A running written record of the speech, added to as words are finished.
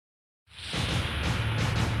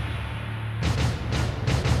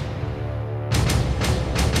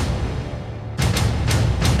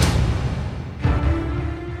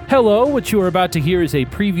Hello, what you are about to hear is a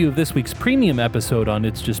preview of this week's premium episode on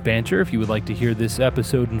It's Just Banter. If you would like to hear this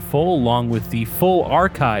episode in full, along with the full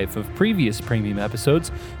archive of previous premium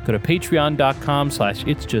episodes, go to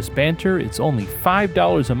patreon.com/itsjustbanter. It's only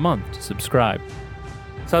 $5 a month to subscribe.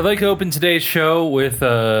 So I'd like to open today's show with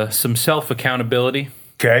some self-accountability.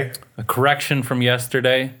 Okay. A correction from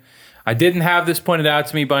yesterday. I didn't have this pointed out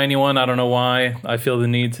to me by anyone. I don't know why. I feel the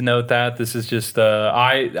need to note that. This is just,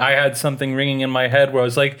 I had something ringing in my head where I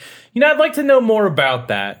was like, I'd like to know more about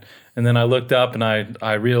that. And then I looked up and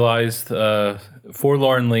I realized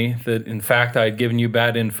forlornly that, in fact, I had given you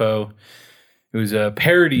bad info. It was a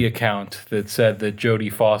parody account that said that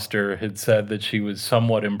Jodie Foster had said that she was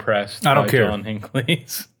somewhat impressed by John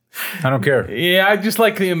Hinckley's. I don't care. Yeah, I just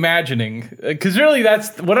like the imagining. Because really,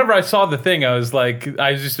 that's whenever I saw the thing, I was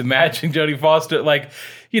just imagining Jodie Foster.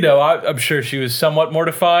 I'm sure she was somewhat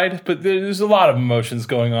mortified, but there's a lot of emotions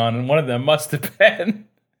going on, and one of them must have been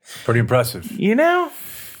pretty impressive. Yeah,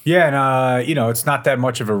 and it's not that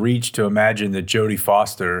much of a reach to imagine that Jodie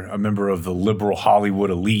Foster, a member of the liberal Hollywood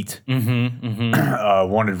elite,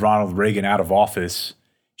 wanted Ronald Reagan out of office.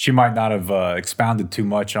 She might not have expounded too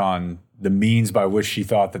much on the means by which she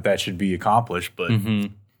thought that should be accomplished, but I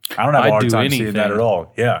don't have a hard time seeing that at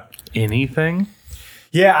all. Yeah. Anything?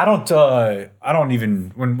 Yeah, I don't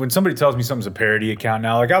even, when somebody tells me something's a parody account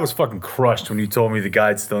now, I was fucking crushed when you told me the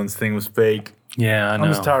Guidestones thing was fake. Yeah, I know.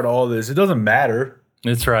 I'm just tired of all this. It doesn't matter.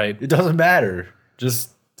 That's right. It doesn't matter.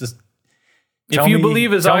 Just if you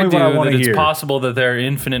believe as I do that it's possible that there are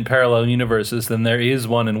infinite parallel universes, then there is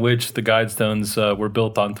one in which the Guidestones were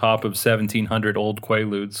built on top of 1,700 old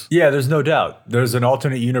Quaaludes. Yeah, there's no doubt. There's an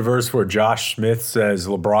alternate universe where Josh Smith says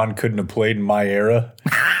LeBron couldn't have played in my era.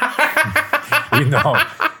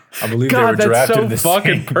 I believe they were drafted that's so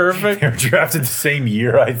fucking perfect. They were drafted the same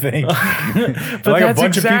year, I think. But that's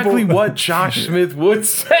exactly what Josh Smith would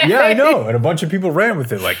say. Yeah, I know. And a bunch of people ran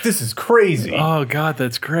with it. This is crazy. Oh, God,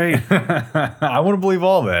 that's great. I want to believe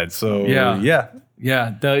all that. So, yeah.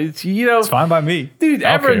 Yeah, it's fine by me. Dude,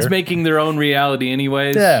 everyone's making their own reality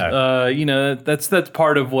anyways. Yeah. That's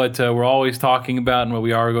part of what we're always talking about and what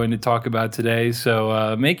we are going to talk about today.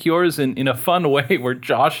 So make yours in a fun way where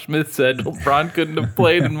Josh Smith said LeBron couldn't have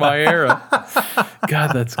played in my era.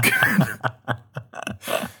 God, that's good.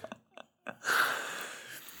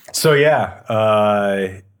 So,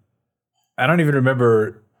 I don't even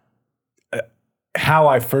remember how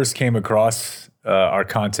I first came across our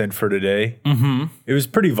content for today. Mm-hmm. It was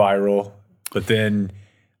pretty viral, but then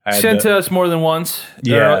sent to us more than once.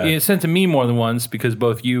 Yeah, it sent to me more than once because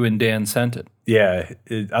both you and Dan sent it. Yeah,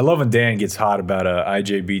 I love when Dan gets hot about a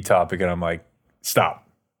IJB topic, and I'm like, stop.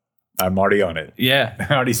 I'm already on it. Yeah,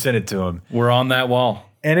 I already sent it to him. We're on that wall.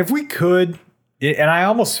 And if we could, and I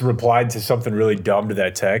almost replied to something really dumb to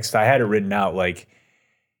that text. I had it written out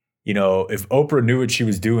if Oprah knew what she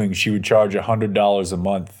was doing, she would charge $100 a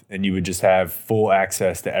month and you would just have full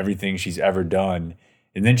access to everything she's ever done.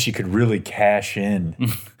 And then she could really cash in.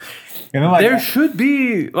 And then there should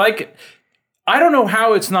be, I don't know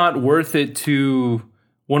how it's not worth it to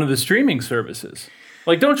one of the streaming services.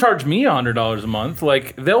 Don't charge me $100 a month.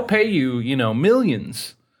 They'll pay you,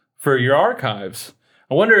 millions for your archives.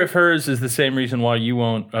 I wonder if hers is the same reason why you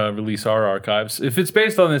won't release our archives. If it's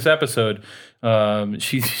based on this episode,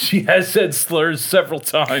 she has said slurs several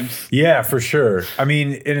times. Yeah, for sure. I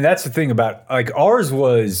mean, and that's the thing about ours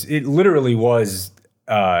it literally was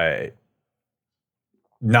not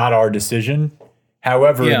our decision.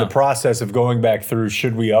 However, in the process of going back through,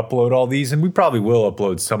 should we upload all these? And we probably will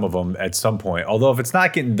upload some of them at some point. Although if it's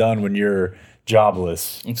not getting done when you're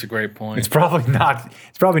jobless, that's a great point. It's probably not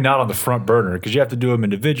on the front burner because you have to do them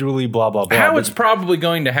individually, blah blah blah. How it's probably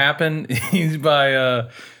going to happen is by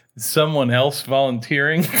someone else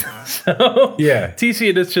volunteering. So yeah,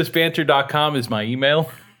 tc@itsjustbanter.com is my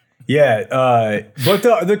email. Yeah,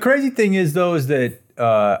 but the crazy thing is though is that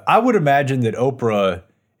I would imagine that Oprah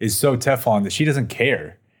is so Teflon that she doesn't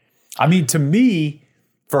care. I mean, to me,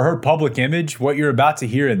 for her public image, what you're about to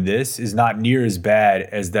hear in this is not near as bad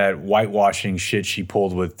as that whitewashing shit she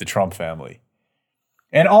pulled with the Trump family.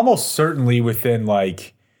 And almost certainly within I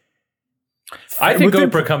think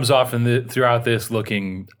Oprah comes off throughout this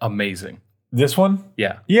looking amazing. This one?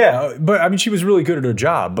 Yeah. Yeah, but I mean, she was really good at her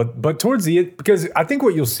job. But towards the end, because I think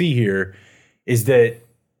what you'll see here is that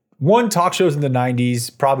talk shows in the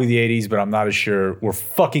 90s, probably the 80s, but I'm not as sure, were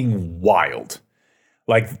fucking wild.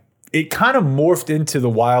 It kind of morphed into the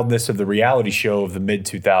wildness of the reality show of the mid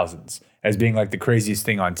 2000s as being the craziest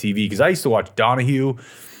thing on TV. Because I used to watch Donahue.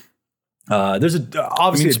 There's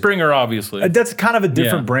obviously Springer, obviously. That's kind of a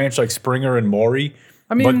different branch, like Springer and Maury.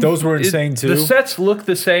 I mean, but those were insane too. The sets look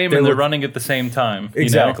the same and they're look- running at the same time. you know?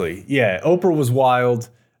 Exactly. Yeah. Oprah was wild.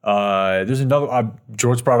 There's another.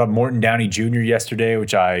 George brought up Morton Downey Jr. yesterday,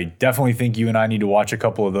 which I definitely think you and I need to watch a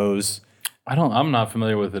couple of those. I'm not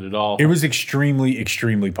familiar with it at all. It was extremely,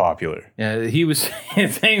 extremely popular. Yeah, he was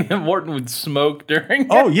saying that Morton would smoke during.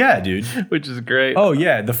 Oh yeah, dude. Which is great. Oh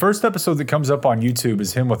yeah. The first episode that comes up on YouTube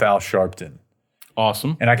is him with Al Sharpton,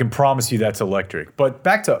 Awesome. and I can promise you that's electric. But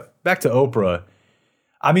back to Oprah.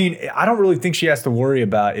 I mean, I don't really think she has to worry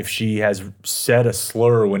about if she has said a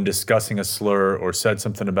slur when discussing a slur or said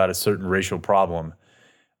something about a certain racial problem.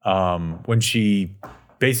 When she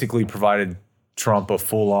basically provided Trump a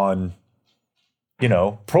full-on,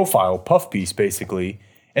 profile puff piece, basically.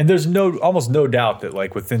 And there's almost no doubt that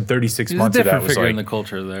like within 36 He's months a of that different was figure like, in the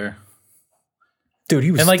culture there. dude,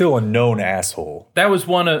 he was And, like, still a known asshole. That was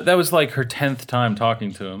like her 10th time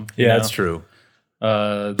talking to him. you Yeah, know? that's true.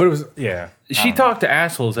 But But it was, yeah. she talked to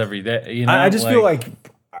assholes every day. You know, I just feel like,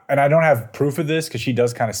 and I don't have proof of this because she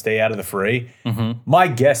does kind of stay out of the fray. Mm-hmm. My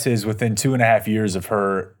guess is within 2.5 years of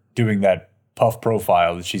her doing that puff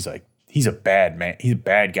profile, that she's like, he's a bad man. He's a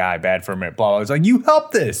bad guy, bad for a minute, blah, blah. It's like, you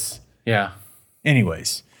helped this. yeah.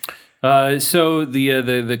 Anyways. So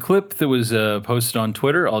the clip that was posted on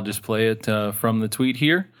Twitter, I'll just play it from the tweet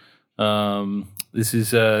here. This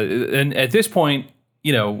is and at this point,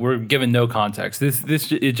 we're given no context.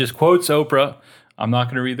 It just quotes Oprah. I'm not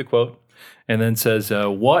going to read the quote, and then says,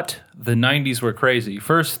 "What the '90s were crazy."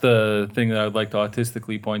 First, the thing that I'd like to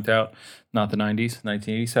autistically point out: not the '90s.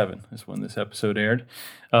 1987 is when this episode aired.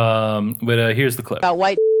 But here's the clip. About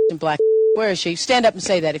white and black. Where is she? Stand up and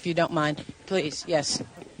say that if you don't mind, please. Yes.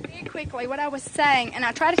 Very quickly, what I was saying, and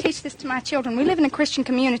I try to teach this to my children. We live in a Christian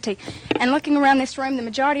community, and looking around this room, the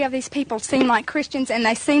majority of these people seem like Christians, and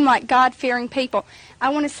they seem like God-fearing people. I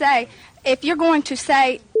want to say, if you're going to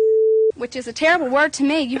say, which is a terrible word to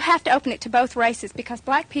me, you have to open it to both races, because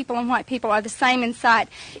black people and white people are the same inside.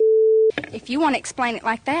 If you want to explain it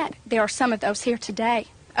like that, there are some of those here today,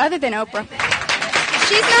 other than Oprah.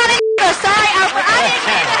 She's not in. Sorry, Oprah.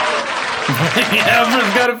 I didn't mean it.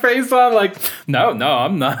 Oprah's got a face on like, no,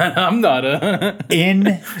 I'm not. I'm not a.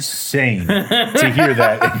 Insane to hear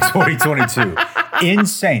that in 2022.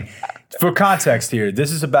 Insane. For context here,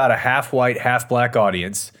 this is about a half white, half black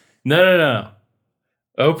audience. No.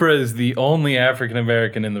 Oprah is the only African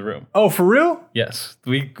American in the room. Oh, for real? Yes,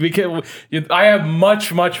 we can. I have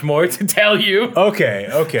much more to tell you. Okay.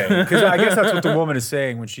 Because I guess that's what the woman is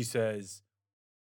saying when she says.